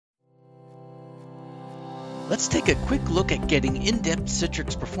Let's take a quick look at getting in-depth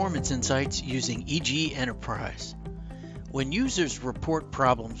Citrix performance insights using EG Enterprise. When users report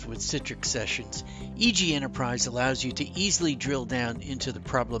problems with Citrix sessions, EG Enterprise allows you to easily drill down into the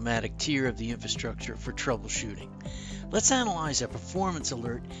problematic tier of the infrastructure for troubleshooting. Let's analyze a performance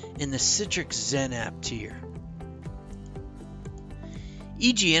alert in the Citrix XenApp tier.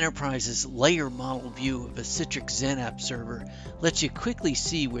 EG Enterprise's layer model view of a Citrix XenApp server lets you quickly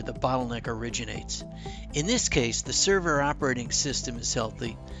see where the bottleneck originates. In this case, the server operating system is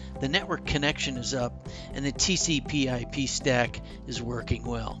healthy, the network connection is up, and the TCP/IP stack is working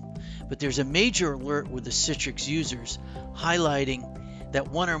well. But there's a major alert with the Citrix users highlighting that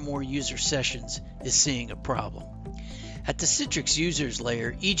one or more user sessions is seeing a problem. At the Citrix users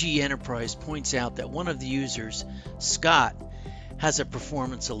layer, EG Enterprise points out that one of the users, Scott, has a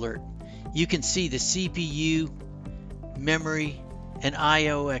performance alert. You can see the CPU, memory, and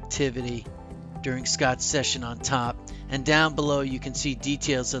I/O activity during Scott's session on top, and down below you can see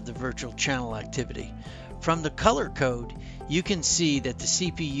details of the virtual channel activity. From the color code, you can see that the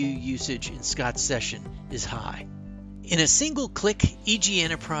CPU usage in Scott's session is high. In a single click, EG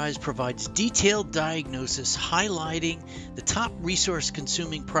Enterprise provides detailed diagnosis highlighting the top resource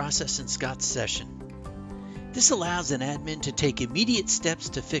consuming process in Scott's session. This allows an admin to take immediate steps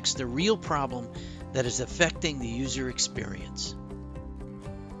to fix the real problem that is affecting the user experience.